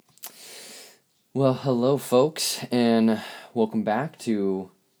Well, hello, folks, and welcome back to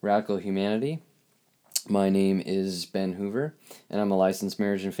Radical Humanity. My name is Ben Hoover, and I'm a licensed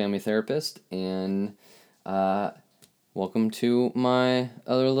marriage and family therapist. And uh, welcome to my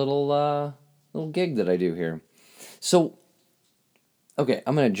other little gig that I do here. So, okay,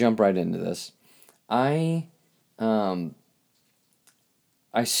 I'm gonna jump right into this. I um,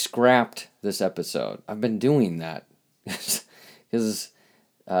 I scrapped this episode. I've been doing that because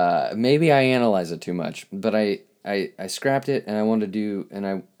maybe I analyze it too much, but I scrapped it and I wanted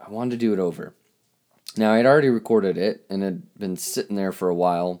to do it over. Now I'd already recorded it and it had been sitting there for a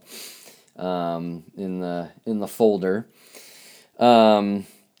while, in the folder, um,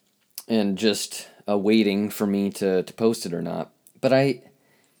 and just waiting for me to post it or not. But I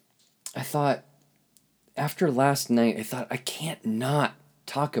thought after last night I thought I can't not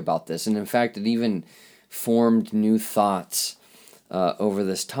talk about this, and in fact it even formed new thoughts over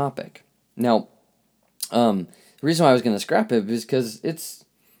this topic. Now, the reason why I was going to scrap it is because it's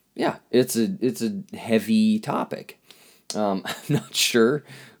a heavy topic. I'm not sure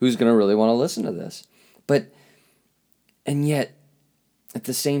who's going to really want to listen to this, but and yet at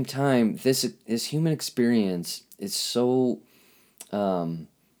the same time, this human experience is so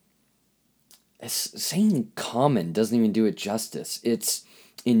saying common doesn't even do it justice. It's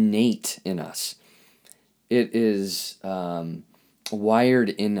innate in us. It is wired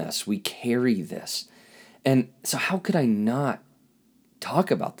in us. We carry this. And so, how could I not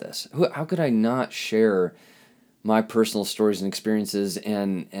talk about this? How could I not share my personal stories and experiences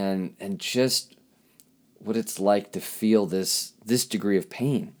and just what it's like to feel this degree of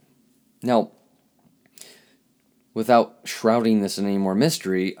pain? Now, without shrouding this in any more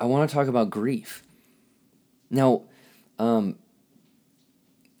mystery, I want to talk about grief. Now, I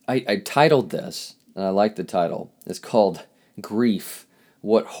titled this, and I like the title. It's called Grief: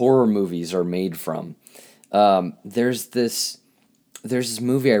 What Horror Movies Are Made From. There's this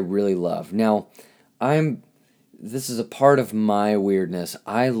movie I really love. Now, I'm this is a part of my weirdness.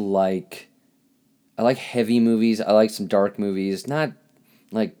 I like heavy movies. I like some dark movies, not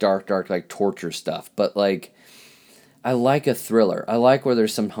like dark like torture stuff, but like I like a thriller. I like where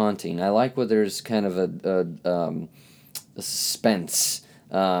there's some haunting. I like where there's kind of a suspense,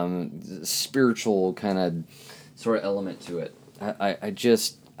 spiritual kind of sort of element to it.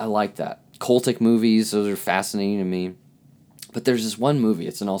 I like that. Cultic movies, those are fascinating to me. But there's this one movie,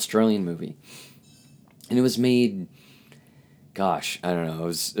 it's an Australian movie. And it was made, gosh, I don't know, it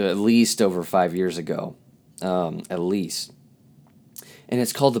was at least over 5 years ago. At least. And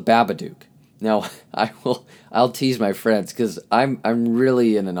it's called The Babadook. Now, I'll tease my friends because I'm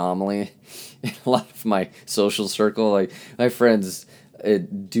really an anomaly in a lot of my social circle. Like my friends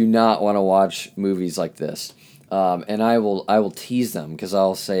do not want to watch movies like this, and I will tease them because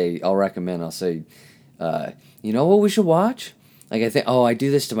I'll say, you know what we should watch? Like I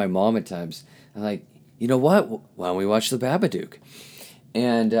do this to my mom at times. I'm like, you know what? Why don't we watch The Babadook?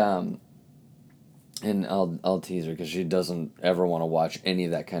 And I'll tease her because she doesn't ever want to watch any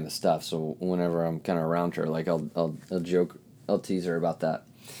of that kind of stuff. So whenever I'm kind of around her, like I'll joke, I'll tease her about that.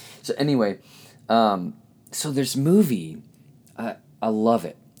 So anyway, so there's movie, I love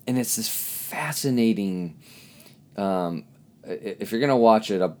it, and it's this fascinating. If you're gonna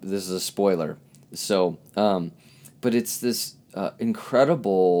watch it, this is a spoiler. So, but it's this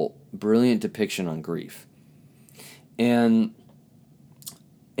incredible, brilliant depiction on grief, and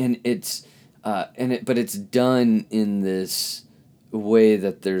it's but it's done in this way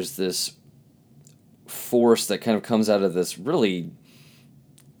that there's this force that kind of comes out of this really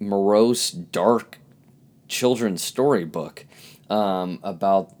morose, dark children's storybook,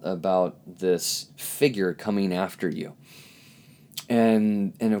 about this figure coming after you,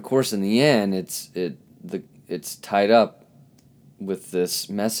 and of course in the end it's tied up with this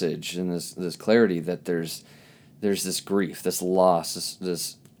message and this clarity that there's this grief, this loss,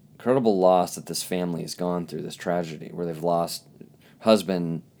 this incredible loss that this family has gone through, this tragedy where they've lost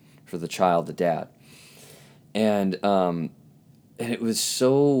husband for the child, the dad, and it was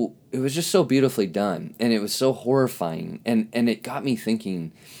just so beautifully done, and it was so horrifying, and it got me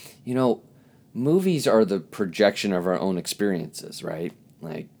thinking, you know, movies are the projection of our own experiences, right?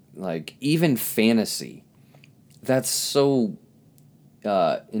 Like even fantasy, that's so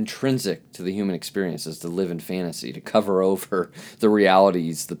intrinsic to the human experience is to live in fantasy, to cover over the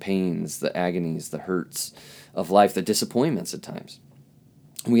realities, the pains, the agonies, the hurts of life, the disappointments at times.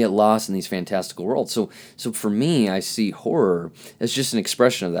 We get lost in these fantastical worlds. So for me, I see horror as just an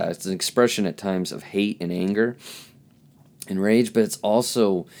expression of that. It's an expression at times of hate and anger and rage, but it's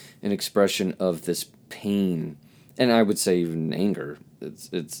also an expression of this pain, and I would say even anger,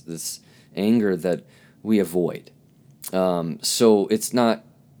 It's this anger that we avoid. So it's not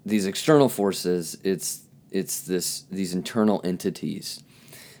these external forces. It's these internal entities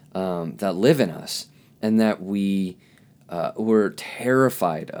that live in us and that we're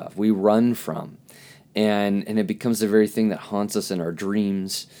terrified of. We run from, and it becomes the very thing that haunts us in our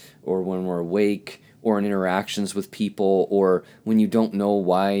dreams, or when we're awake, or in interactions with people, or when you don't know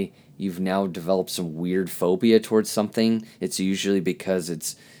why you've now developed some weird phobia towards something. It's usually because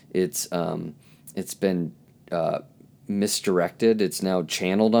it's been misdirected. It's now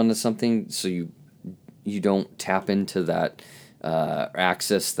channeled onto something, so you don't tap into that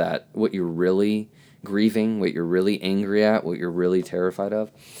access, that what you're really grieving, what you're really angry at, what you're really terrified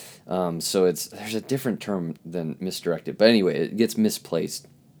of. So there's a different term than misdirected, but anyway, it gets misplaced,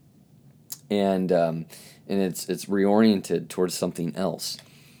 and it's reoriented towards something else.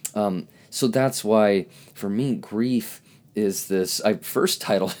 So that's why, for me, grief is this. I first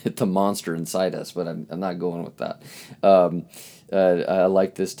titled it "The Monster Inside Us," but I'm not going with that. I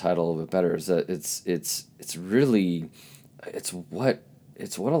like this title a little bit better. Is that it's really it's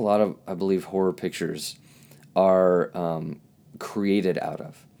what a lot of, I believe, horror pictures are created out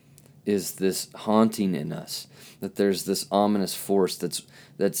of. Is this haunting in us, that there's this ominous force that's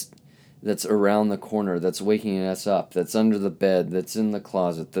around the corner, that's waking us up, that's under the bed, that's in the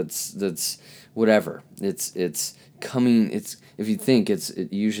closet, that's whatever. It's coming. It's, if you think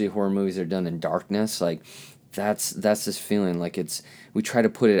usually horror movies are done in darkness, like that's this feeling like we try to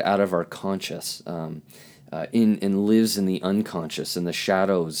put it out of our conscious, and lives in the unconscious, in the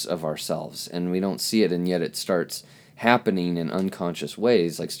shadows of ourselves, and we don't see it, and yet it starts happening in unconscious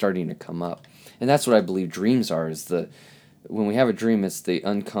ways, like starting to come up. And that's what I believe dreams are. When we have a dream, it's the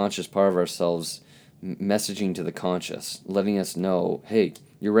unconscious part of ourselves messaging to the conscious, letting us know, hey,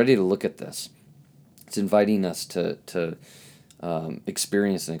 you're ready to look at this. It's inviting us to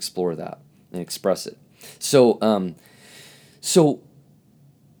experience and explore that and express it. So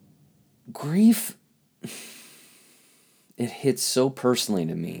grief, it hits so personally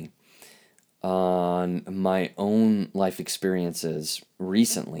to me on my own life experiences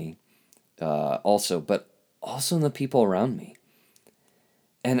recently, but also in the people around me.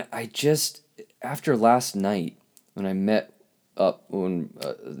 And after last night, when I met up, when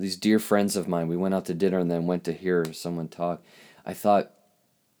these dear friends of mine, we went out to dinner and then went to hear someone talk, I thought,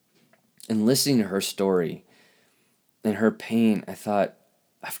 in listening to her story and her pain, I thought,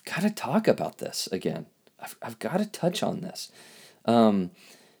 I've got to talk about this again. I've got to touch on this.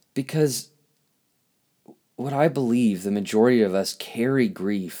 Because what I believe, the majority of us carry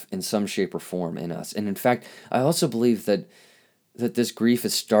grief in some shape or form in us. And in fact, I also believe that this grief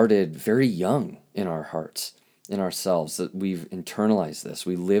has started very young in our hearts, in ourselves, that we've internalized this.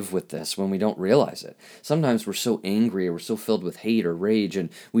 We live with this when we don't realize it. Sometimes we're so angry, or we're so filled with hate or rage,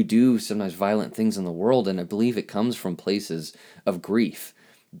 and we do sometimes violent things in the world, and I believe it comes from places of grief.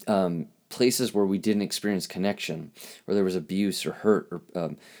 Places where we didn't experience connection, where there was abuse or hurt,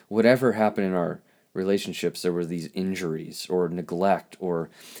 or whatever happened in our relationships, there were these injuries or neglect,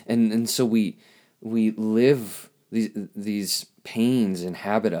 and so we live, these pains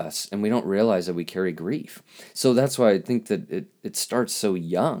inhabit us, and we don't realize that we carry grief. So that's why I think that it starts so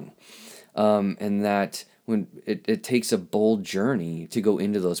young, and that when it takes a bold journey to go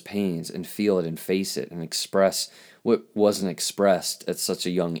into those pains and feel it and face it and express what wasn't expressed at such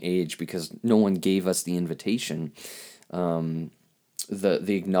a young age, because no one gave us the invitation, the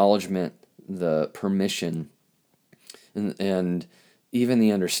acknowledgement, the permission, and even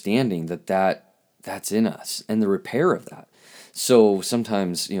the understanding that's in us, and the repair of that. So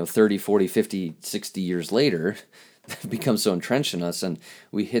sometimes, 30, 40, 50, 60 years later, it becomes so entrenched in us, and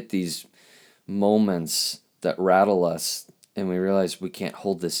we hit these moments that rattle us, and we realize we can't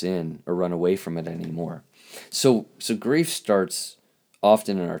hold this in or run away from it anymore. So grief starts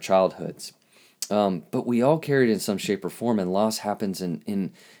often in our childhoods, but we all carry it in some shape or form, and loss happens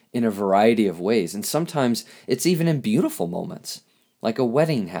in a variety of ways. And sometimes it's even in beautiful moments, like a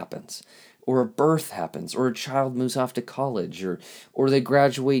wedding happens, or a birth happens, or a child moves off to college, or they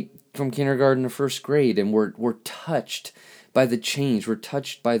graduate from kindergarten to first grade, and we're touched by the change. We're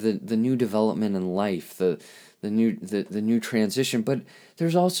touched by the new development in life, the new transition. But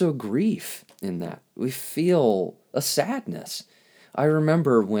there's also grief in that. We feel a sadness. I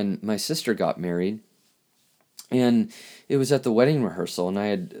remember when my sister got married, and it was at the wedding rehearsal, and I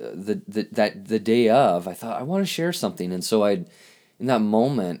had the day of, I thought, I want to share something. And so in that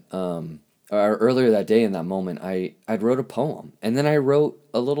moment, or earlier that day, in that moment, I wrote a poem, and then I wrote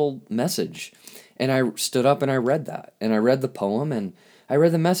a little message, and I stood up and I read that, and I read the poem, and I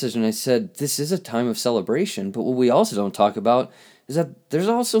read the message and I said, this is a time of celebration, but what we also don't talk about is that there's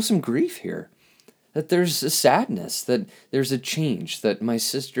also some grief here. That there's a sadness, that there's a change, that my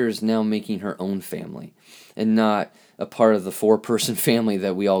sister is now making her own family and not a part of the four-person family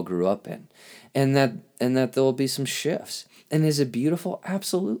that we all grew up in. And that there will be some shifts. And is it beautiful?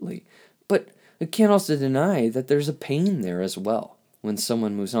 Absolutely. But I can't also deny that there's a pain there as well when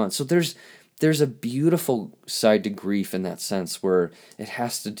someone moves on. So there's a beautiful side to grief in that sense, where it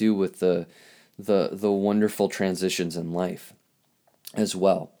has to do with the wonderful transitions in life as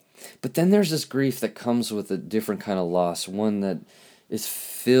well. But then there's this grief that comes with a different kind of loss, one that is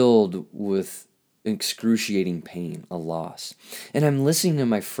filled with excruciating pain, a loss. And I'm listening to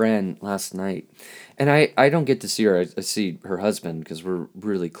my friend last night, and I don't get to see her. I see her husband because we're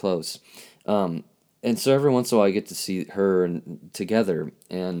really close. And so every once in a while I get to see her and together.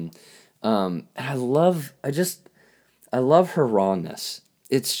 And I love her rawness.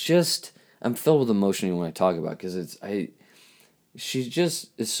 It's just, I'm filled with emotion when I talk about it, because she just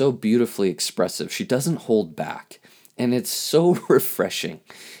is so beautifully expressive. She doesn't hold back. And it's so refreshing.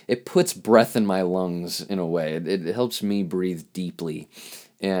 It puts breath in my lungs in a way. It helps me breathe deeply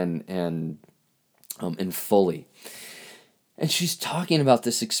and fully. And she's talking about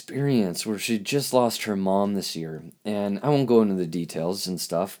this experience where she just lost her mom this year. And I won't go into the details and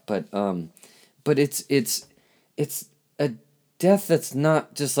stuff, but it's a death that's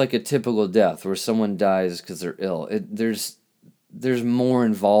not just like a typical death where someone dies because they're ill. There's more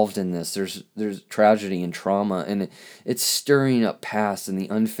involved in this. There's tragedy and trauma, and it's stirring up past and the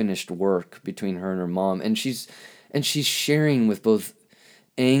unfinished work between her and her mom, and she's sharing with both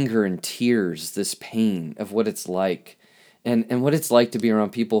anger and tears this pain of what it's like, and what it's like to be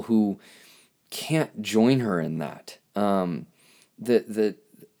around people who can't join her in that. And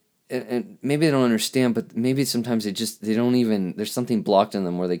maybe they don't understand, but maybe sometimes they don't even, there's something blocked in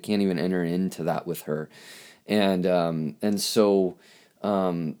them where they can't even enter into that with her. And so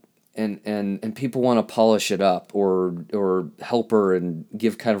people want to polish it up or help her and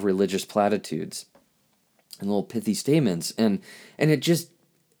give kind of religious platitudes and little pithy statements, and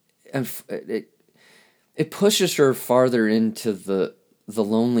it pushes her farther into the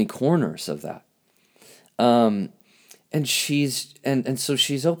lonely corners of that. And so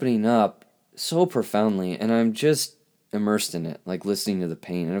she's opening up so profoundly, and I'm just immersed in it, like listening to the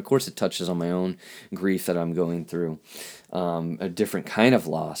pain. And of course it touches on my own grief that I'm going through, a different kind of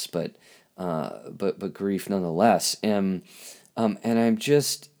loss, but grief nonetheless. And I'm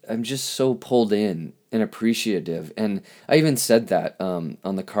just so pulled in and appreciative. And I even said that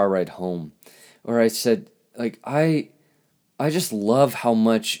on the car ride home, where I said, like, I just love how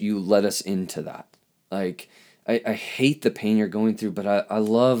much you let us into that. Like, I hate the pain you're going through, but I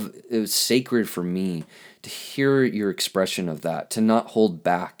love, it was sacred for me to hear your expression of that, to not hold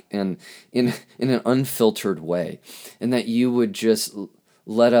back, and in an unfiltered way, and that you would just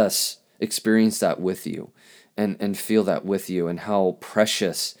let us experience that with you, and feel that with you, and how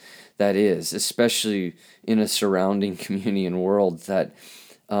precious that is, especially in a surrounding community and world that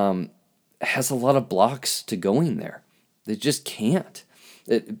has a lot of blocks to going there. They just can't.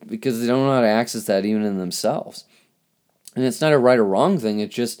 Because they don't know how to access that even in themselves. And it's not a right or wrong thing,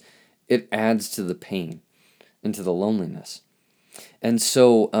 it adds to the pain and to the loneliness. And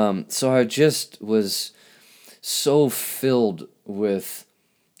so I just was so filled with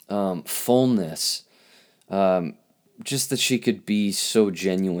fullness, just that she could be so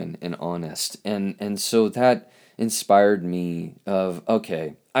genuine and honest. And so that inspired me of,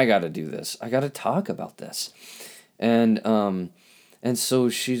 okay, I got to do this. I got to talk about this. And so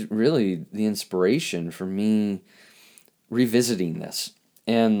she's really the inspiration for me revisiting this.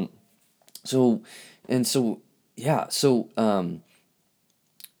 And so, yeah, and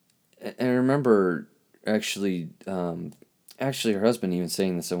I remember actually her husband even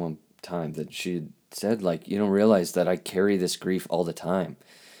saying this at one time, that she had said, like, you don't realize that I carry this grief all the time.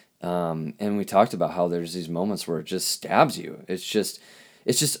 And we talked about how there's these moments where it just stabs you.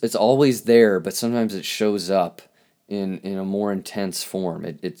 It's always there, but sometimes it shows up in a more intense form.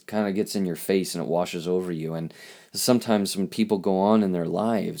 It kind of gets in your face and it washes over you. And sometimes when people go on in their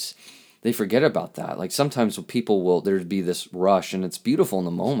lives, they forget about that. Like, sometimes there'd be this rush, and it's beautiful in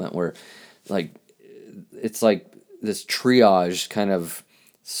the moment where, like, it's like this triage kind of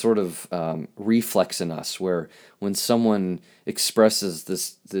sort of reflex in us, where when someone expresses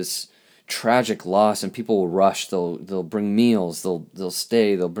this tragic loss, and people will rush, they'll bring meals, they'll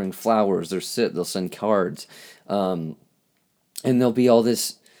stay, they'll bring flowers, they'll send cards, and there'll be all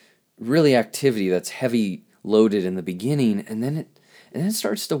this really activity that's heavy loaded in the beginning, and then it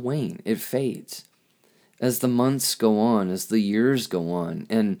starts to wane, it fades. as the months go on, as the years go on,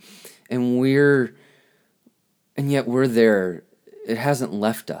 and yet we're there. It hasn't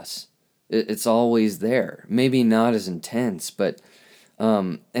left us. It's always there. Maybe not as intense, but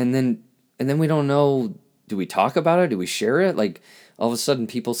and then we don't know. Do we talk about it? Do we share it? Like all of a sudden,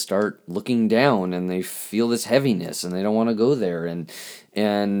 people start looking down and they feel this heaviness and they don't want to go there, and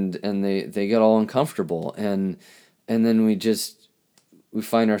they get all uncomfortable, and then we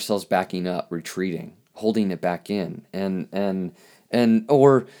find ourselves backing up, retreating, holding it back in, and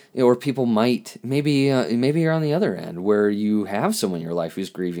or people might maybe you're on the other end where you have someone in your life who's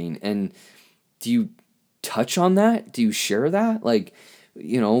grieving, and do you touch on that? Do you share that? Like,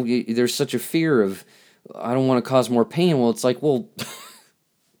 there's such a fear of, I don't want to cause more pain. Well, it's like, well,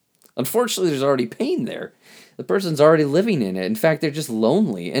 unfortunately, there's already pain there. The person's already living in it. In fact, they're just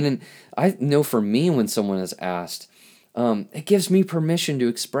lonely. And then I know for me, when someone is asked, it gives me permission to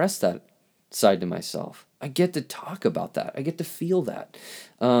express that side to myself. I get to talk about that. I get to feel that,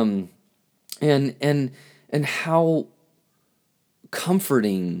 and how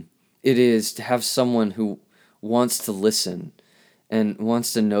comforting it is to have someone who wants to listen and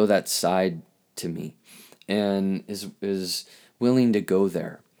wants to know that side to me, and is willing to go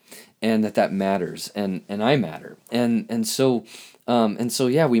there, and that matters, and I matter, and so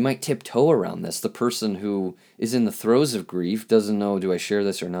yeah, we might tiptoe around this. The person who is in the throes of grief doesn't know, do I share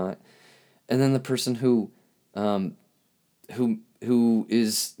this or not? And then the person um, who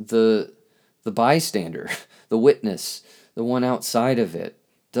is the bystander, the witness, the one outside of it,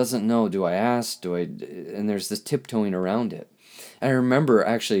 doesn't know, do I ask, do I, and there's this tiptoeing around it. And I remember,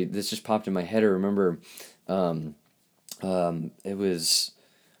 actually, this just popped in my head. I remember, um, was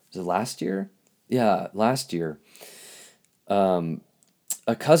it last year? Yeah, last year. Um,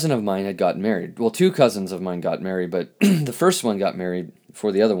 a cousin of mine had gotten married. Well, two cousins of mine got married, but the first one got married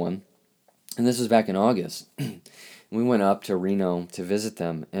before the other one. And this was back in August. We went up to Reno to visit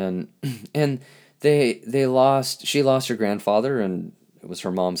them, and she lost her grandfather, and it was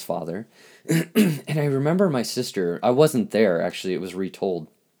her mom's father. And I remember my sister. I wasn't there, actually. It was retold.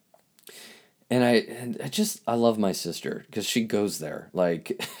 And I love my sister because she goes there.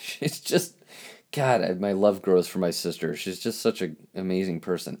 Like, she's just, God, my love grows for my sister. She's just such an amazing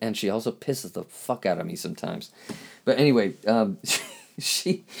person, and she also pisses the fuck out of me sometimes. But anyway,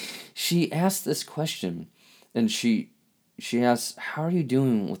 she she asked this question, and she asked, "How are you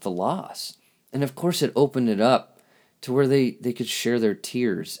doing with the loss?" And of course, it opened it up to where they could share their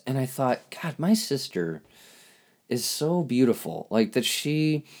tears. And I thought, God, my sister is so beautiful, like that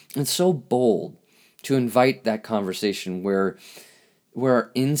she and so bold to invite that conversation where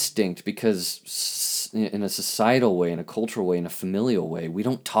our instinct, because in a societal way, in a cultural way, in a familial way, we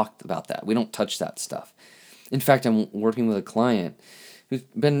don't talk about that. We don't touch that stuff. In fact, I'm working with a client who's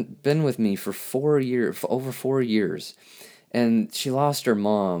been with me for 4 years, for over 4 years, and she lost her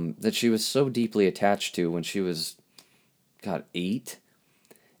mom that she was so deeply attached to when she was, God, 8.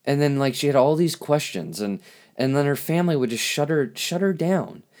 And then, like, she had all these questions, and then her family would just shut her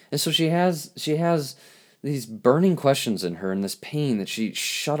down. And so she has these burning questions in her, and this pain that she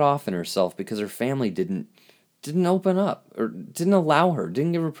shut off in herself because her family didn't open up, or didn't allow her,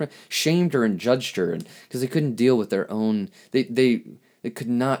 didn't give her shamed her and judged her, and because they couldn't deal with their own, they could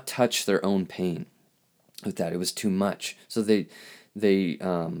not touch their own pain with that. It was too much. So they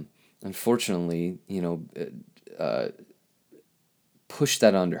unfortunately, pushed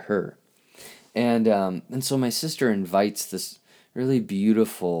that onto her. And so my sister invites this really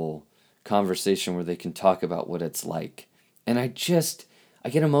beautiful conversation where they can talk about what it's like. And I get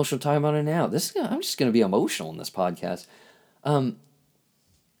emotional talking about it now. I'm just gonna be emotional in this podcast. Um,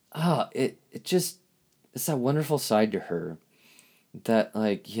 it's that wonderful side to her that,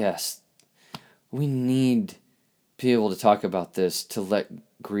 like, yes, we need to be able to talk about this, to let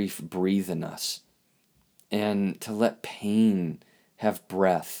grief breathe in us, and to let pain have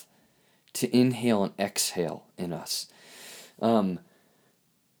breath, to inhale and exhale in us. Um,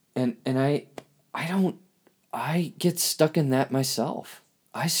 and I don't I get stuck in that myself.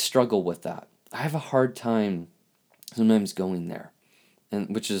 I struggle with that. I have a hard time sometimes going there,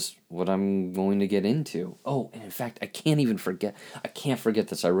 and which is what I'm going to get into. Oh, and in fact, I can't forget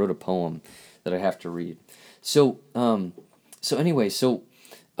this. I wrote a poem that I have to read. So so anyway, so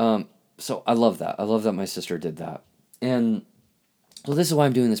I love that. I love that my sister did that. And so this is why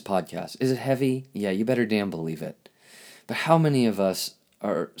I'm doing this podcast. Is it heavy? Yeah, you better damn believe it. But how many of us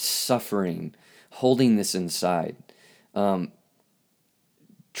are suffering, holding this inside, um,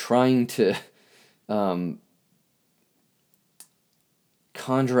 trying to um,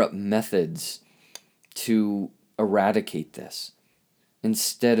 conjure up methods to eradicate this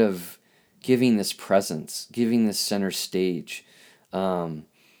instead of giving this presence, giving this center stage. Um,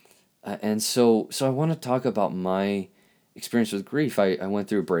 and so I want to talk about my experience with grief. I went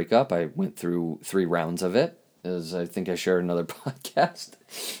through a breakup. I went through 3 rounds of it, as I think I shared another podcast.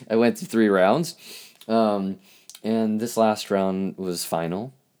 I went through 3 rounds. Um, and this last round was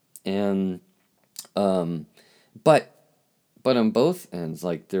final. And, um, but, but on both ends,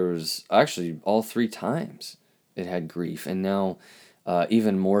 like there was actually all 3 times it had grief. And now,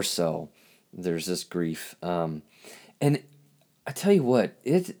 even more so, there's this grief. And I tell you what,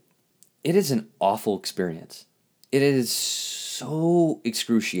 it is an awful experience. It is so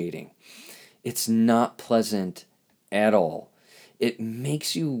excruciating. It's not pleasant at all. It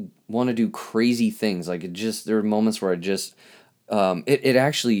makes you want to do crazy things. Like there are moments where it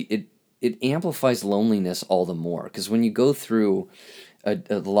actually, it amplifies loneliness all the more. Because when you go through a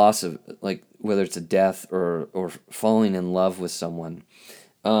loss of, like, whether it's a death or falling in love with someone,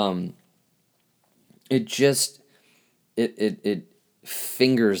 um, it just, it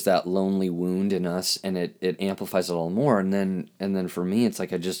fingers that lonely wound in us, and it amplifies it all more. And then for me, it's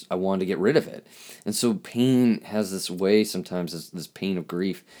like I wanted to get rid of it. And so pain has this way, sometimes this pain of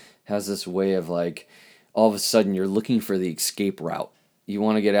grief has this way of, like, all of a sudden you're looking for the escape route. You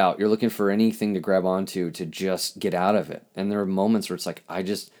want to get out. You're looking for anything to grab onto to just get out of it. And there are moments where it's like, I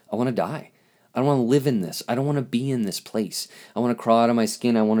want to die. I don't want to live in this. I don't want to be in this place. I want to crawl out of my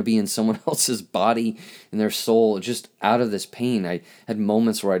skin. I want to be in someone else's body and their soul, just out of this pain. I had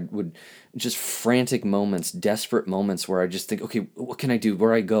moments where I would, just frantic moments, desperate moments where I just think, okay, what can I do?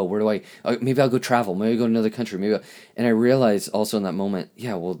 Where do I go? Where do maybe I'll go travel. Maybe I'll go to another country. And I realized also in that moment,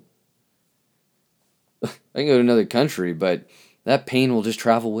 yeah, well, I can go to another country, but that pain will just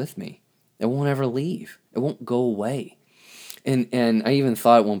travel with me. It won't ever leave. It won't go away. And I even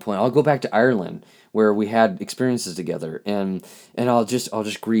thought at one point, I'll go back to Ireland where we had experiences together, and I'll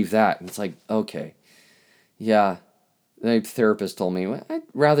just grieve that. And it's like, okay, yeah. The therapist told me, well, I'd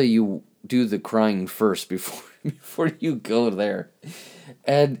rather you do the crying first before before you go there.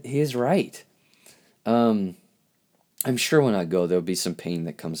 And he's right. Um, I'm sure when I go, there'll be some pain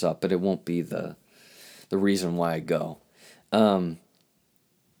that comes up, but it won't be the reason why I go. Um,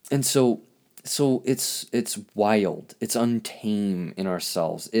 and so it's wild. It's untamed in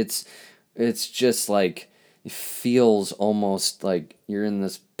ourselves. It's just like, it feels almost like you're in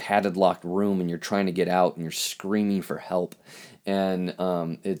this padded locked room and you're trying to get out and you're screaming for help. And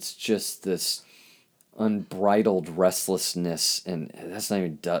it's just this unbridled restlessness, and that's not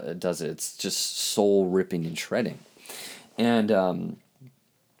even does it. It's just soul ripping and shredding. And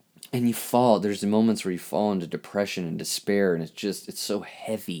you fall. There's moments where you fall into depression and despair, and it's so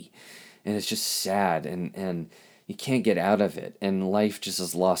heavy, and it's just sad, and you can't get out of it, and life just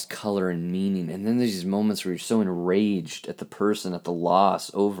has lost color and meaning. And then there's these moments where you're so enraged at the person, at the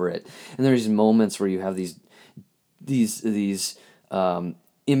loss, over it. And there's these moments where you have these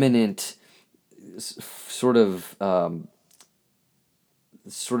imminent sort of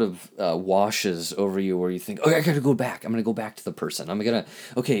washes over you, where you think, oh, I gotta go back. I'm gonna go back to the person.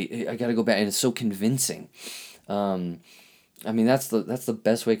 Okay, I gotta go back, and it's so convincing. I mean, that's the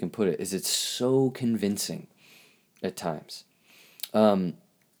best way I can put it. Is it's so convincing at times.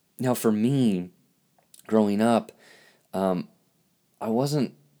 Now, for me, growing up, I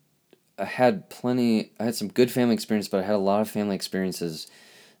wasn't. I had some good family experience, but I had a lot of family experiences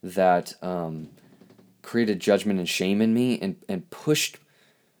that created judgment and shame in me, and pushed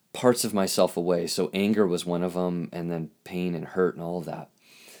parts of myself away. So anger was one of them, and then pain and hurt and all of that.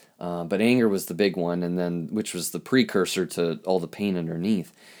 But anger was the big one, and then, which was the precursor to all the pain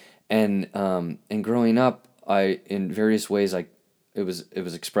underneath. And growing up, in various ways, it was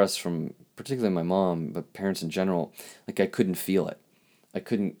expressed from particularly my mom, but parents in general. Like, I couldn't feel it.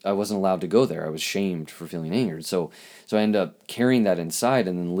 I wasn't allowed to go there. I was shamed for feeling anger. So I ended up carrying that inside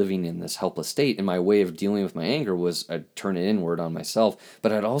and then living in this helpless state. And my way of dealing with my anger was I'd turn it inward on myself,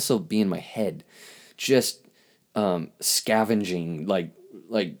 but I'd also be in my head, just scavenging. Like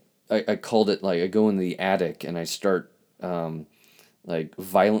I called it, like, I go in the attic and I start like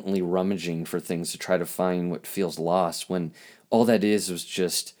violently rummaging for things to try to find what feels lost, when all that was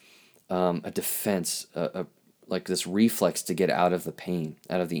just a defense, like this reflex to get out of the pain,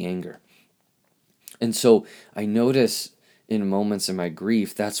 out of the anger. And so I notice in moments in my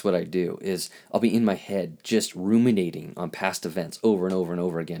grief, that's what I do, is I'll be in my head just ruminating on past events over and over and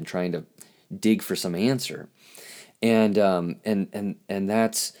over again, trying to dig for some answer. And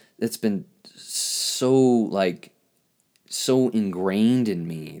that's been so, like, so ingrained in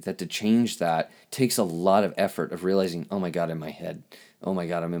me that to change that takes a lot of effort of realizing, oh my God, in my head, Oh my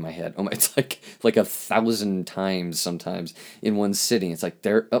God, I'm in my head. Oh my, it's like 1,000 times sometimes in one sitting. It's like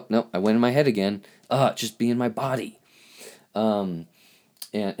there. Oh no, I went in my head again. Just be in my body. Um,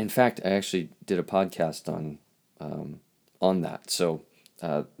 and in fact, I actually did a podcast on that. So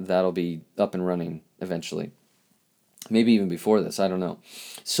that'll be up and running eventually. Maybe even before this. I don't know.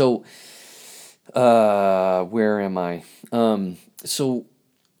 So where am I? So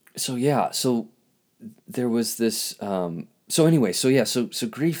yeah. So there was this. So anyway, so yeah, so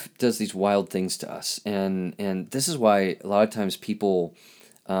grief does these wild things to us, and this is why a lot of times people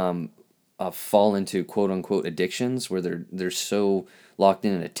fall into quote unquote addictions where they're so locked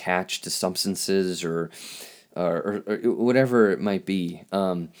in and attached to substances or whatever it might be.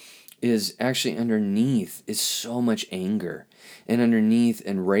 Is actually underneath is so much anger, and underneath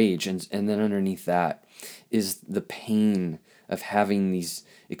and rage, and then underneath that is the pain of having these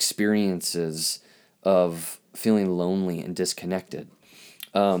experiences of feeling lonely and disconnected.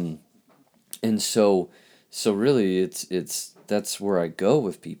 And so really it's that's where I go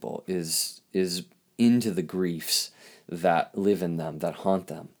with people is into the griefs that live in them, that haunt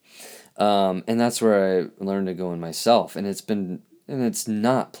them. And that's where I learned to go in myself, and it's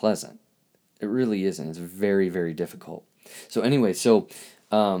not pleasant. It really isn't. It's very, very difficult. So anyway,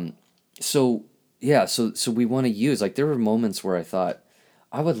 um so yeah, so we want to use, like, there were moments where I thought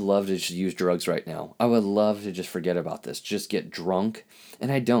I would love to just use drugs right now. I would love to just forget about this, just get drunk. And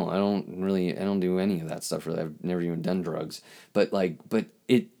I don't do any of that stuff really. I've never even done drugs. But I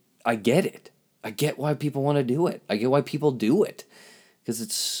get it. I get why people want to do it. I get why people do it. Because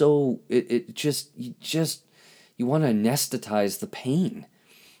it's so, it just, you want to anesthetize the pain.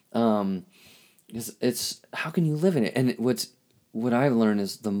 Um, it's how can you live in it? And what I've learned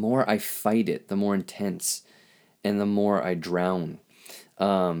is the more I fight it, the more intense and the more I drown.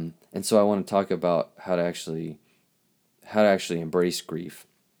 And so I want to talk about how to actually embrace grief,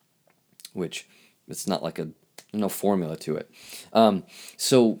 which it's not like no formula to it.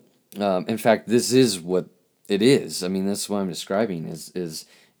 In fact, this is what it is. I mean, that's what I'm describing is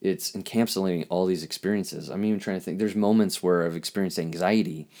it's encapsulating all these experiences. I'm even trying to think. There's moments where I've experienced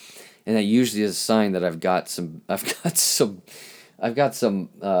anxiety, and that usually is a sign that I've got some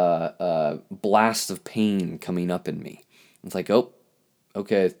blast of pain coming up in me. It's like, oh,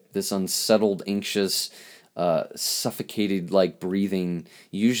 okay, this unsettled, anxious, suffocated like breathing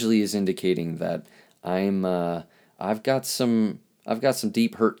usually is indicating that I'm I've got some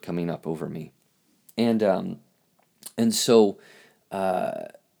deep hurt coming up over me, and so uh,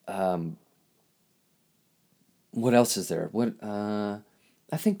 um, what else is there?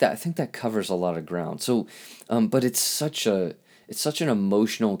 I think that covers a lot of ground. So, but it's such an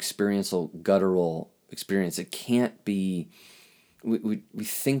emotional, experiential, guttural experience. It can't be. We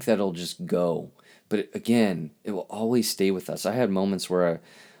think that it'll just go, but again, it will always stay with us. I had moments where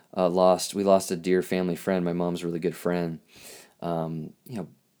we lost a dear family friend, my mom's really good friend. You know,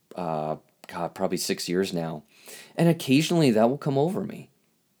 God, probably 6 years now, and occasionally that will come over me.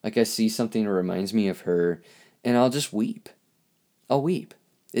 Like I see something that reminds me of her, and I'll just weep. I'll weep.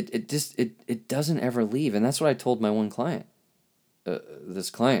 It doesn't ever leave, and that's what I told my one client. This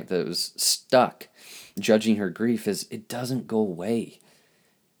client that was stuck judging her grief is it doesn't go away.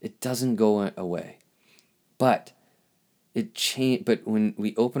 It doesn't go away. But but when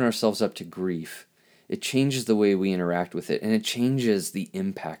we open ourselves up to grief, it changes the way we interact with it, and it changes the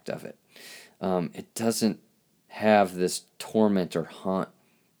impact of it. It doesn't have this torment or haunt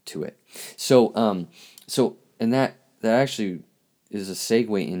to it. And that actually is a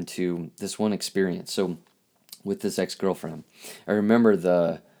segue into this one experience. So with this ex-girlfriend, I remember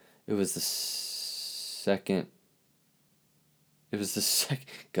it was the second,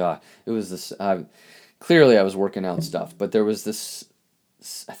 God, it was this, clearly I was working out stuff, but there was this,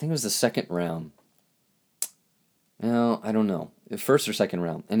 I think it was the second round. No, I don't know. First or second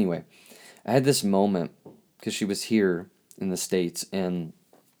round. Anyway, I had this moment because she was here in the States, and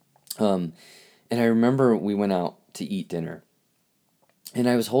I remember we went out to eat dinner, and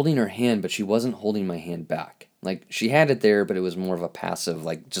I was holding her hand, but she wasn't holding my hand back. Like, she had it there, but it was more of a passive,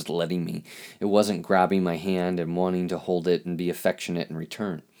 like, just letting me. It wasn't grabbing my hand and wanting to hold it and be affectionate in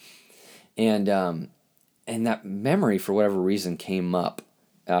return. And that memory, for whatever reason, came up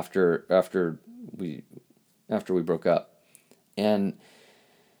after we broke up. And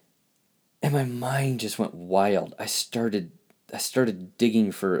my mind just went wild. I started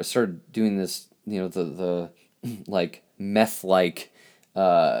doing this, the like meth like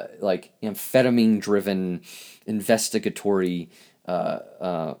amphetamine driven investigatory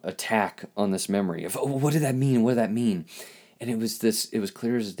attack on this memory of, oh, what did that mean? What did that mean? And it was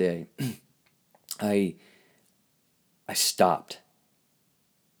clear as day. I stopped.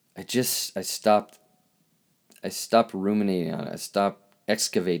 I stopped ruminating on it. I stopped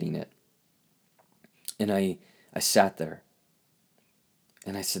excavating it. And I sat there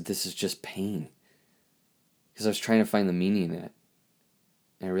and I said, this is just pain. Because I was trying to find the meaning in it.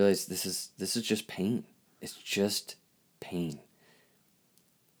 And I realized this is just pain. It's just pain.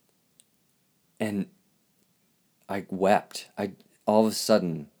 And I wept. All of a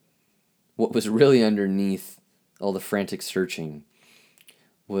sudden, what was really underneath all the frantic searching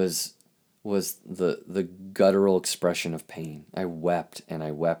was the guttural expression of pain. I wept and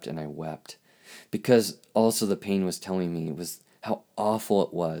I wept and I wept. Because also the pain was telling me was how awful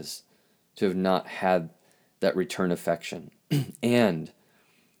it was to have not had that return affection and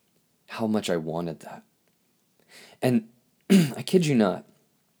how much I wanted that. And I kid you not,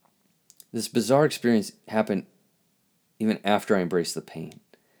 this bizarre experience happened even after I embraced the pain.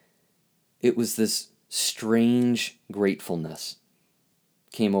 It was this strange gratefulness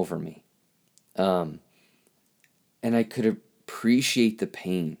came over me. And I could appreciate the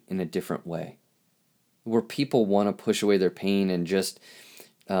pain in a different way. Where people want to push away their pain and just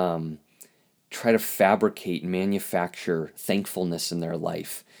try to fabricate and manufacture thankfulness in their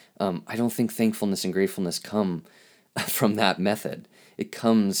life. I don't think thankfulness and gratefulness come from that method. It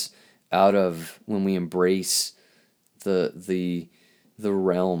comes out of when we embrace the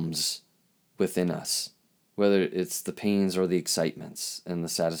realms within us, whether it's the pains or the excitements and the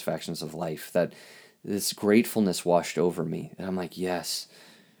satisfactions of life, that this gratefulness washed over me. And I'm like, yes,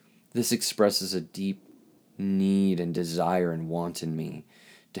 this expresses a deep need and desire and want in me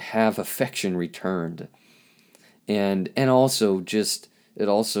to have affection returned. And also just, it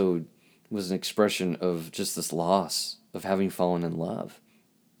also was an expression of just this loss of having fallen in love.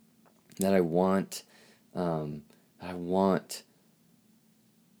 That I want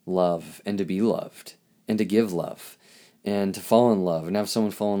love and to be loved and to give love and to fall in love and have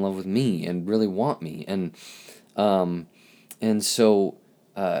someone fall in love with me and really want me. And so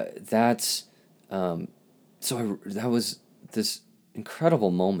that's that was this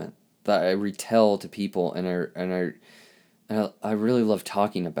incredible moment that I retell to people, and I really love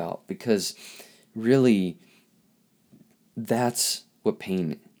talking about, because really that's what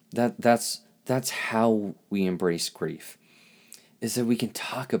pain, that's how we embrace grief, is that we can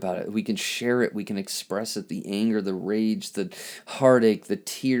talk about it, we can share it, we can express it, the anger, the rage, the heartache, the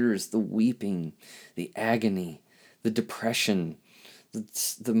tears, the weeping, the agony, the depression,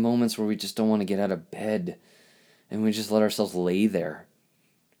 the moments where we just don't want to get out of bed and we just let ourselves lay there.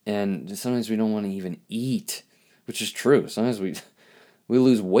 And sometimes we don't want to even eat, which is true. Sometimes we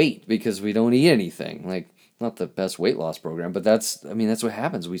lose weight because we don't eat anything. Like, not the best weight loss program, but that's what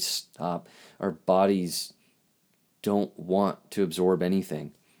happens. We stop. Our bodies don't want to absorb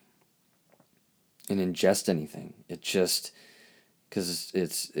anything and ingest anything. It just, because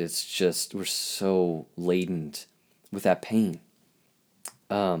it's just, we're so laden with that pain.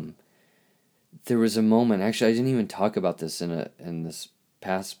 There was a moment, actually I didn't even talk about this in this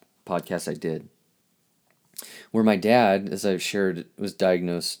past podcast I did, where my dad, as I've shared, is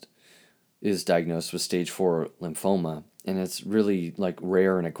diagnosed with stage 4 lymphoma, and it's really like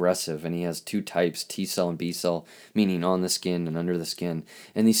rare and aggressive, and he has 2 types, T cell and B cell, meaning on the skin and under the skin.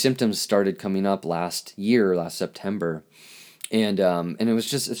 And these symptoms started coming up last September. And it's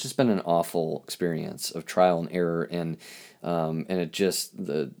just been an awful experience of trial and error, and it just,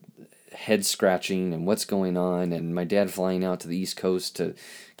 the head scratching and what's going on, and my dad flying out to the East Coast to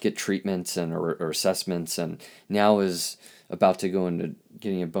get treatments or assessments, and now is about to go into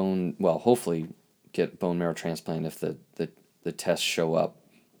getting hopefully get bone marrow transplant if the tests show up,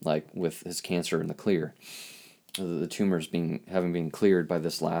 like with his cancer in the clear, the tumors having been cleared by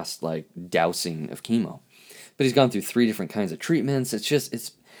this last like dousing of chemo. But he's gone through 3 different kinds of treatments.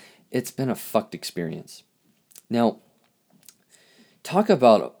 It's been a fucked experience. Now, talk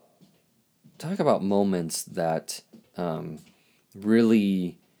about moments that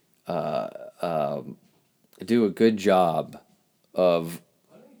really do a good job of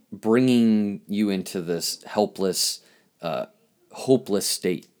bringing you into this helpless, hopeless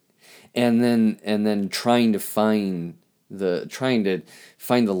state, and then trying to find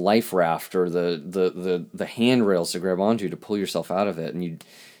the life raft or the handrails to grab onto to pull yourself out of it. And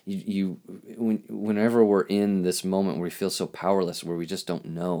whenever we're in this moment where we feel so powerless, where we just don't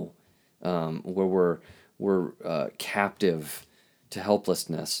know, where we're captive to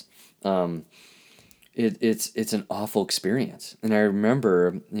helplessness, it's an awful experience. And I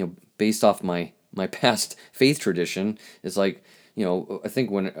remember, based off my past faith tradition, it's like, I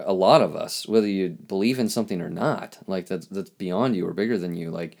think when a lot of us, whether you believe in something or not, like that's beyond you or bigger than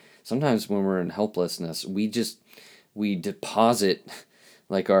you, like sometimes when we're in helplessness, we deposit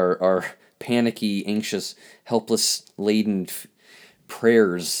like our panicky, anxious, helpless laden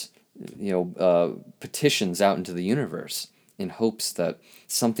prayers, petitions out into the universe in hopes that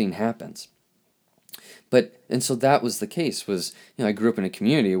something happens. And so that was the case. Was, I grew up in a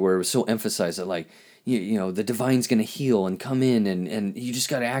community where it was so emphasized that, like, the divine's going to heal and come in, and you just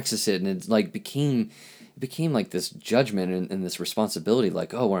got to access it, and it like became like this judgment and this responsibility,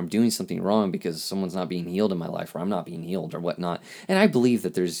 like, oh, well, I'm doing something wrong because someone's not being healed in my life, or I'm not being healed, or whatnot. And I believe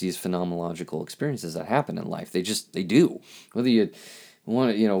that there's these phenomenological experiences that happen in life. They do. Whether you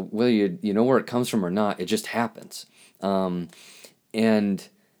want to, whether you know where it comes from or not, it just happens. And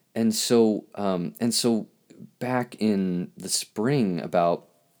so back in the spring,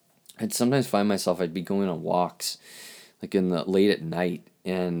 I'd sometimes find myself, I'd be going on walks, like in the late at night,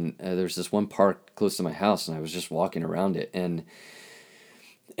 and there's this one park close to my house, and I was just walking around it, and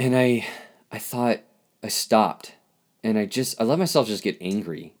I thought, I stopped, and I let myself just get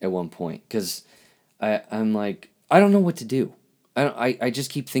angry at one point, because I'm like, I don't know what to do. I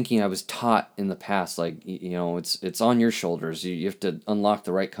just keep thinking I was taught in the past, like, it's on your shoulders. You have to unlock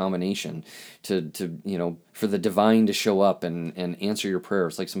the right combination to for the divine to show up and answer your prayer.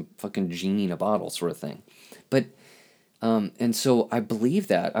 It's like some fucking genie in a bottle sort of thing. But and so I believe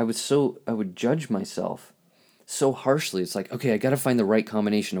that. I would judge myself so harshly. It's like, okay, I got to find the right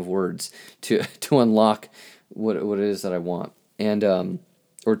combination of words to unlock what it is that I want, and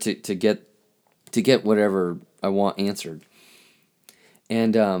or to get whatever I want answered.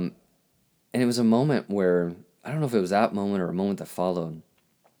 And it was a moment where, I don't know if it was that moment or a moment that followed,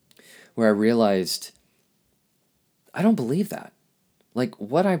 where I realized I don't believe that. Like,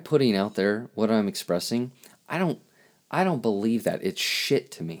 what I'm putting out there, what I'm expressing, I don't believe that. It's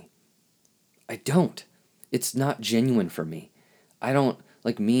shit to me. I don't. It's not genuine for me. I don't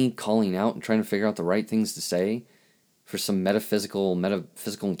like me calling out and trying to figure out the right things to say for some metaphysical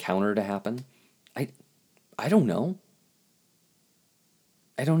encounter to happen. I don't know.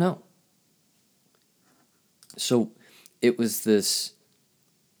 I don't know. So it was this.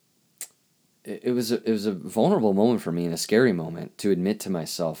 It was a vulnerable moment for me, and a scary moment, to admit to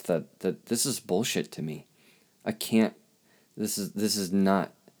myself that this is bullshit to me. I can't. This is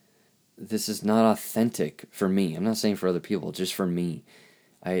not authentic for me. I'm not saying for other people, just for me.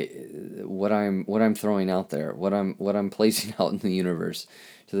 What I'm throwing out there, what I'm placing out in the universe,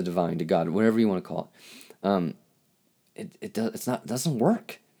 to the divine, to God, whatever you want to call it. It doesn't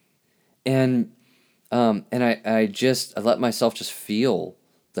work. And I let myself just feel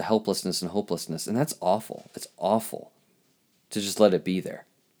the helplessness and hopelessness, and that's awful. It's awful to just let it be there,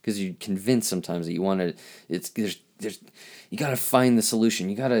 because you're convinced sometimes that you want to. There's you got to find the solution.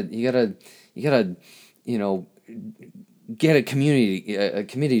 You gotta get a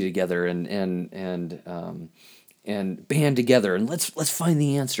committee together and band together, and let's find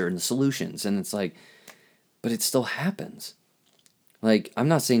the answer and the solutions. And it's like, but it still happens. Like, I'm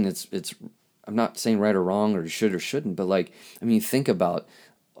not saying I'm not saying right or wrong or should or shouldn't, but, like, I mean, you think about,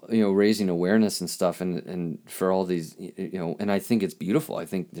 raising awareness and stuff, and for all these, and I think it's beautiful. I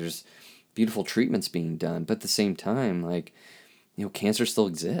think there's beautiful treatments being done, but at the same time, like, cancer still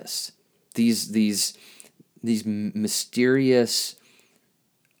exists. These mysterious,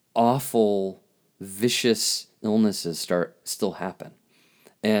 awful, vicious illnesses still happen.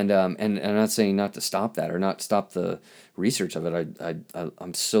 And I'm not saying not to stop that or not stop the research of it.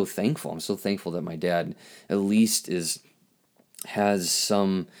 I'm so thankful. I'm so thankful that my dad at least has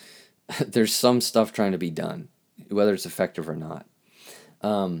some. There's some stuff trying to be done, whether it's effective or not.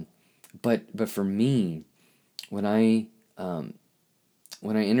 But for me, when I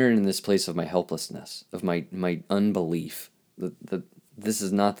enter in this place of my helplessness, of my unbelief, that this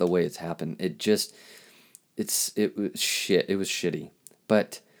is not the way it's happened. It was shit. It was shitty.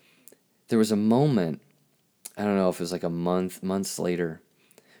 But there was a moment, I don't know if it was like months later,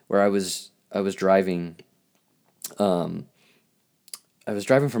 where I was driving. I was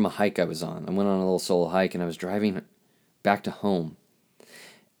driving from a hike I was on. I went on a little solo hike, and I was driving back to home.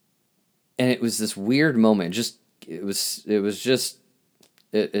 And it was this weird moment. It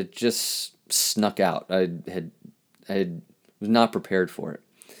just snuck out. I was not prepared for it.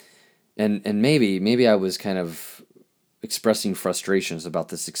 And maybe I was kind of expressing frustrations about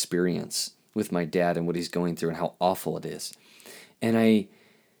this experience with my dad and what he's going through and how awful it is. And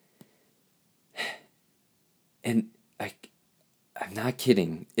I'm not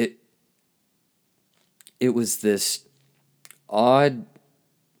kidding. It was this odd,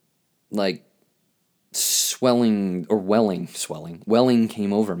 like, welling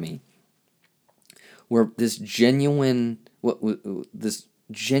came over me, where this genuine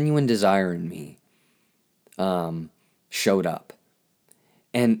desire in me showed up.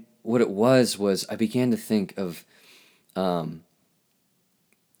 And what it was I began to think of,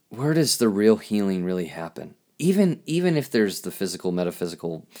 where does the real healing really happen? Even if there's the physical,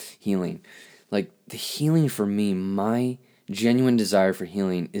 metaphysical healing, like the healing for me, my genuine desire for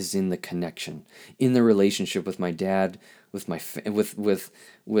healing is in the connection, in the relationship with my dad, with my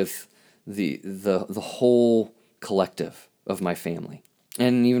with the whole collective of my family,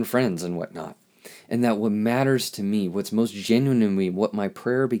 and even friends and whatnot. And that what matters to me, what's most genuine to me, what my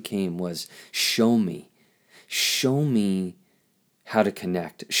prayer became was, show me how to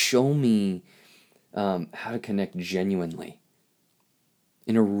connect. Show me how to connect genuinely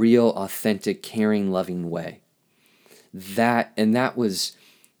in a real, authentic, caring, loving way. That was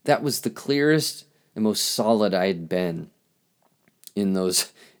the clearest and most solid I had been in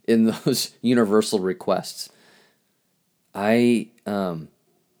those universal requests. Or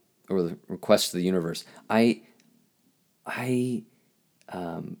the requests to the universe. I I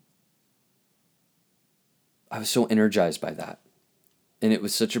was so energized by that. And it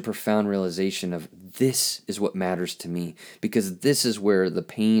was such a profound realization of, this is what matters to me, because this is where the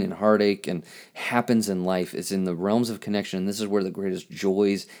pain and heartache and happens in life, is in the realms of connection. And this is where the greatest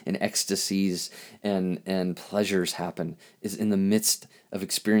joys and ecstasies and pleasures happen, is in the midst of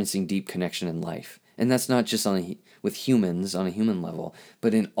experiencing deep connection in life. And that's not just with humans on a human level,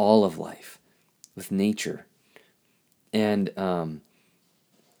 but in all of life, with nature. And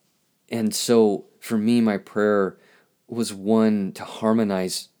and so for me, my prayer was one to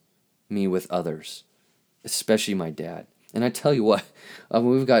harmonize me with others, especially my dad. And I tell you what,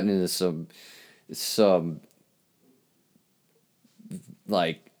 we've gotten into some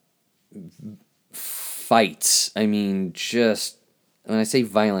like fights. I mean, just when I say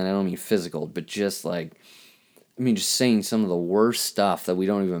violent, I don't mean physical, but just like, I mean, just saying some of the worst stuff that we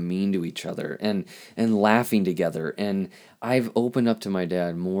don't even mean to each other, and laughing together. And I've opened up to my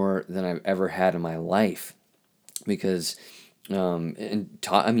dad more than I've ever had in my life, because I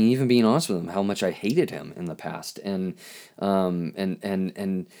mean, even being honest with him, how much I hated him in the past, and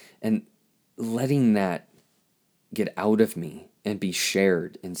letting that get out of me and be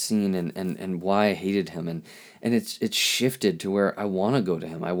shared and seen, and why I hated him, and it's shifted to where I want to go to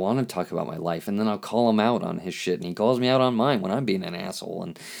him. I want to talk about my life, and then I'll call him out on his shit, and he calls me out on mine when I'm being an asshole.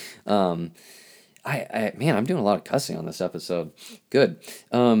 And man, I'm doing a lot of cussing on this episode. Good.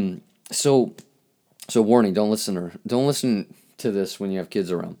 So warning, don't listen to this when you have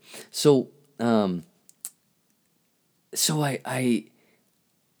kids around. So I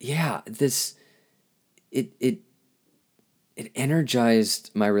yeah, this it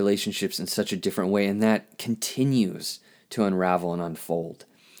energized my relationships in such a different way, and that continues to unravel and unfold.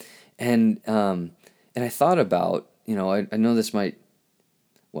 And I thought about, I know this might,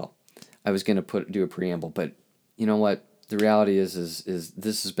 well, I was going to do a preamble, but you know what? The reality is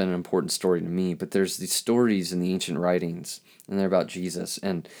this has been an important story to me. But there's these stories in the ancient writings, and they're about Jesus,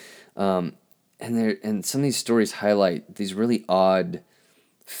 and some of these stories highlight these really odd,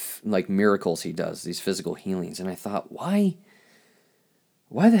 like, miracles he does, these physical healings. And I thought, why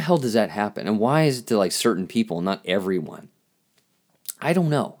the hell does that happen, and why is it to, like, certain people, not everyone? I don't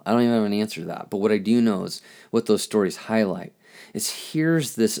know. I don't even have an answer to that. But what I do know is what those stories highlight is,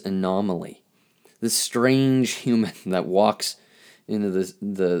 here's this anomaly, this strange human that walks into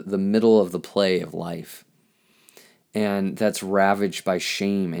the middle of the play of life, and that's ravaged by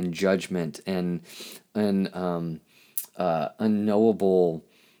shame and judgment and unknowable,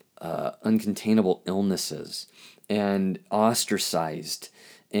 uncontainable illnesses, and ostracized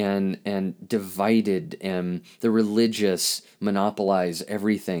and divided, and the religious monopolize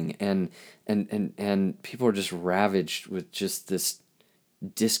everything, and people are just ravaged with just this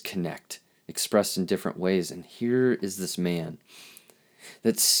disconnect expressed in different ways. And here is this man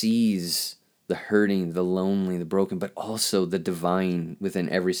that sees the hurting, the lonely, the broken, but also the divine within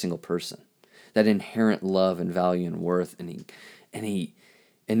every single person, that inherent love and value and worth. And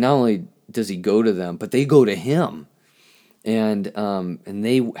not only does he go to them, but they go to him, and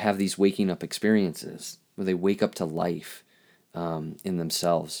they have these waking up experiences where they wake up to life in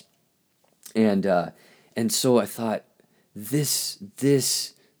themselves. And so I thought, this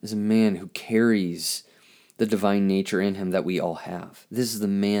is a man who carries the divine nature in him that we all have. This is the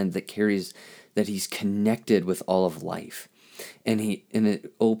man that carries, that he's connected with all of life, and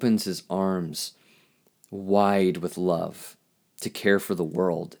it opens his arms wide with love to care for the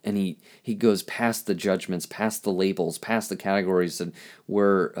world. And he goes past the judgments, past the labels, past the categories that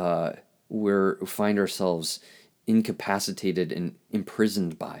we're find ourselves incapacitated and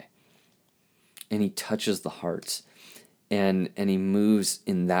imprisoned by. And he touches the hearts, and he moves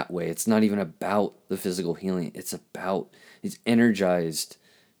in that way. It's not even about the physical healing. He's energized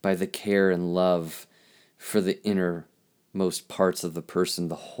by the care and love for the innermost parts of the person,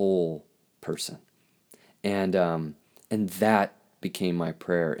 the whole person. And that became my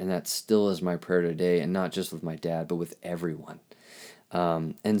prayer, and that still is my prayer today, and not just with my dad, but with everyone.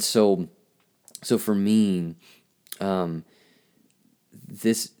 And so for me,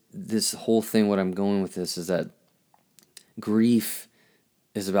 this whole thing, what I'm going with this is that grief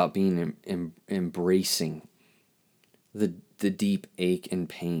is about being embracing the deep ache and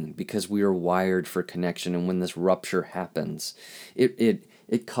pain, because we are wired for connection, and when this rupture happens,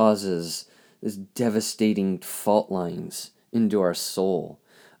 it causes this devastating fault lines into our soul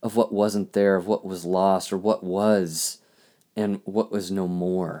of what wasn't there, of what was lost, or what was and what was no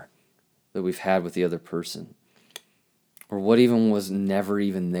more that we've had with the other person, or what even was never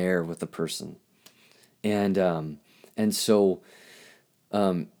even there with the person. And and so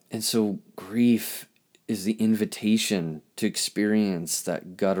and so grief is the invitation to experience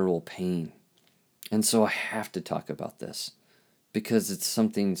that guttural pain. And so I have to talk about this because it's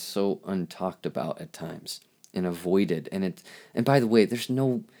something so untalked about at times and avoided. And by the way, there's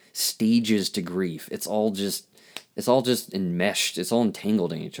no stages to grief. It's all just enmeshed. It's all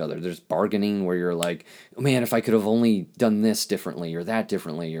entangled in each other. There's bargaining where you're like, oh man, if I could have only done this differently or that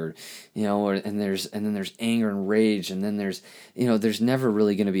differently, or and then there's anger and rage, and then there's never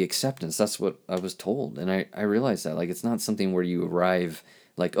really going to be acceptance. That's what I was told, and I realized that, like, it's not something where you arrive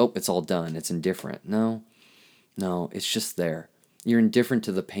like, oh, it's all done. It's indifferent. No, it's just there. You're indifferent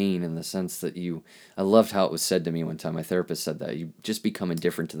to the pain in the sense that I loved how it was said to me one time. My therapist said that you just become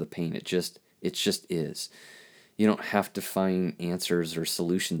indifferent to the pain. It just is. You don't have to find answers or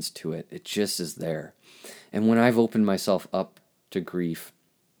solutions to it. It just is there. And when I've opened myself up to grief,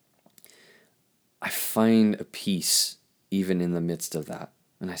 I find a peace even in the midst of that.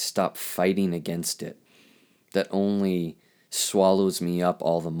 And I stop fighting against it. That only swallows me up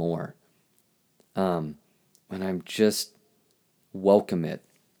all the more. When I'm just welcome it,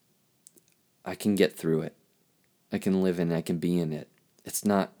 I can get through it. I can live in it. I can be in it. It's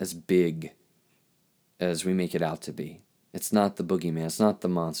not as big as we make it out to be. It's not the boogeyman. It's not the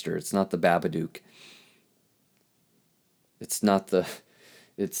monster. It's not the Babadook. It's not the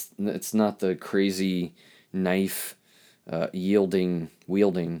crazy knife knife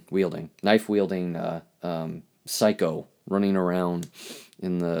wielding psycho running around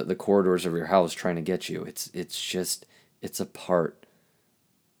in the corridors of your house trying to get you. It's a part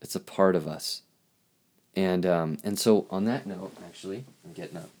of us. And so on that note, actually, I'm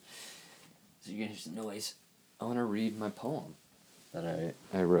getting up. So you can hear some noise. I want to read my poem that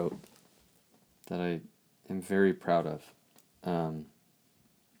I wrote, that I am very proud of.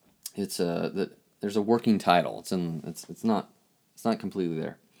 There's a working title. It's not completely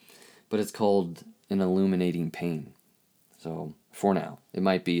there, but it's called An Illuminating Pain. So for now, it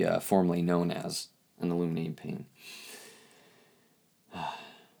might be formally known as An Illuminating Pain.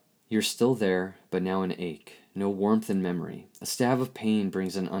 You're still there, but now an ache. No warmth in memory. A stab of pain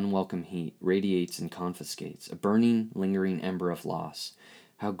brings an unwelcome heat, radiates and confiscates, a burning, lingering ember of loss.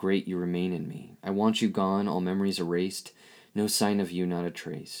 How great you remain in me. I want you gone, all memories erased, no sign of you, not a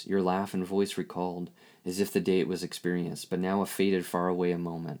trace. Your laugh and voice recalled, as if the day it was experienced, but now a faded, faraway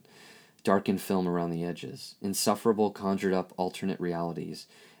moment. Darkened film around the edges. Insufferable, conjured up alternate realities,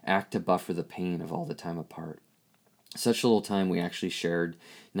 act to buffer the pain of all the time apart. Such little time we actually shared,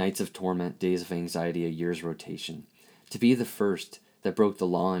 nights of torment, days of anxiety, a year's rotation. To be the first that broke the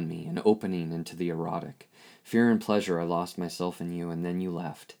law in me, an opening into the erotic. Fear and pleasure, I lost myself in you, and then you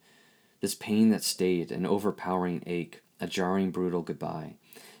left. This pain that stayed, an overpowering ache, a jarring, brutal goodbye.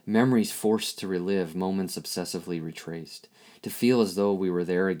 Memories forced to relive, moments obsessively retraced. To feel as though we were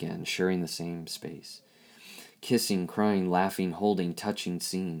there again, sharing the same space. Kissing, crying, laughing, holding, touching,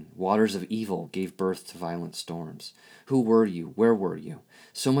 seeing. Waters of evil gave birth to violent storms. Who were you? Where were you?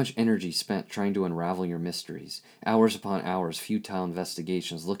 So much energy spent trying to unravel your mysteries. Hours upon hours, futile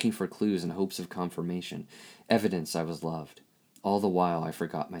investigations, looking for clues and hopes of confirmation. Evidence I was loved. All the while I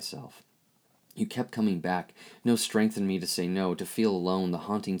forgot myself. You kept coming back, no strength in me to say no, to feel alone, the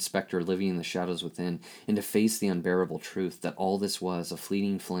haunting specter living in the shadows within, and to face the unbearable truth that all this was a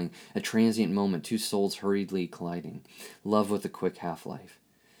fleeting fling, a transient moment, two souls hurriedly colliding, love with a quick half-life.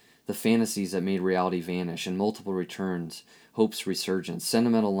 The fantasies that made reality vanish, and multiple returns, hope's resurgence,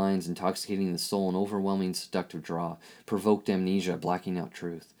 sentimental lines intoxicating the soul, an overwhelming seductive draw, provoked amnesia, blacking out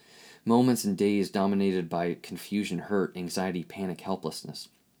truth. Moments and days dominated by confusion, hurt, anxiety, panic, helplessness.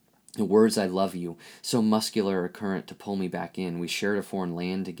 The words I love you, so muscular a current to pull me back in. We shared a foreign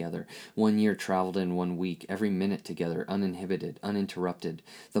land together. 1 year traveled in 1 week, every minute together, uninhibited, uninterrupted.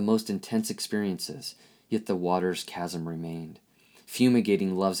 The most intense experiences, yet the water's chasm remained.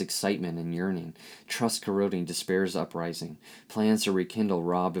 fumigating love's excitement and yearning, trust corroding despair's uprising, plans to rekindle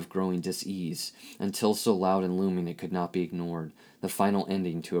robbed of growing dis-ease, until so loud and looming it could not be ignored, the final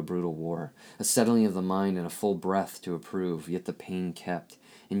ending to a brutal war, a settling of the mind and a full breath to approve, yet the pain kept,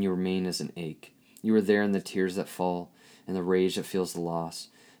 and you remain as an ache. You are there in the tears that fall, and the rage that feels the loss.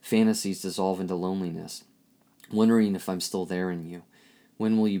 Fantasies dissolve into loneliness, wondering if I'm still there in you.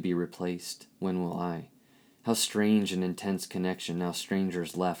 When will you be replaced? When will I? How strange and intense connection, now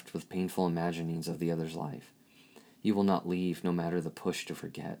strangers left with painful imaginings of the other's life. You will not leave, no matter the push to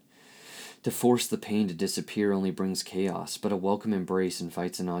forget. To force the pain to disappear only brings chaos, but a welcome embrace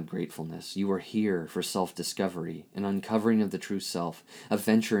invites an odd gratefulness. You are here for self-discovery, an uncovering of the true self, a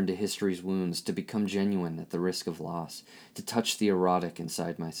venture into history's wounds, to become genuine at the risk of loss, to touch the erotic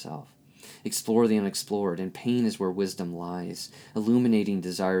inside myself. Explore the unexplored, and pain is where wisdom lies, illuminating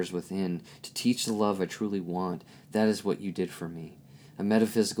desires within, to teach the love I truly want. That is what you did for me. A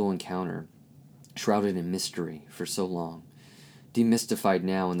metaphysical encounter, shrouded in mystery for so long. Demystified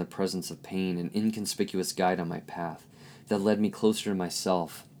now in the presence of pain, an inconspicuous guide on my path that led me closer to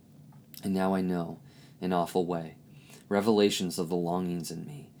myself, and now I know, in awful way, revelations of the longings in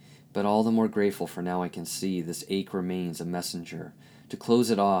me, but all the more grateful for now I can see this ache remains a messenger, to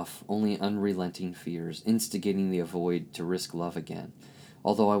close it off only unrelenting fears, instigating the avoid to risk love again.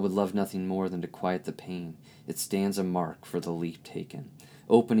 Although I would love nothing more than to quiet the pain, it stands a mark for the leap taken,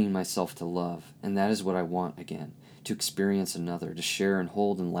 opening myself to love, and that is what I want again, to experience another, to share and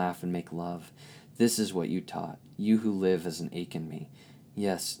hold and laugh and make love. This is what you taught, you who live as an ache in me.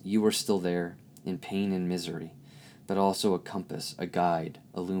 Yes, you are still there, in pain and misery, but also a compass, a guide,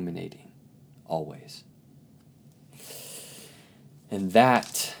 illuminating, always. And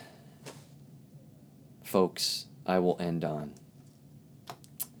that, folks, I will end on.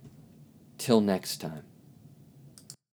 Till next time.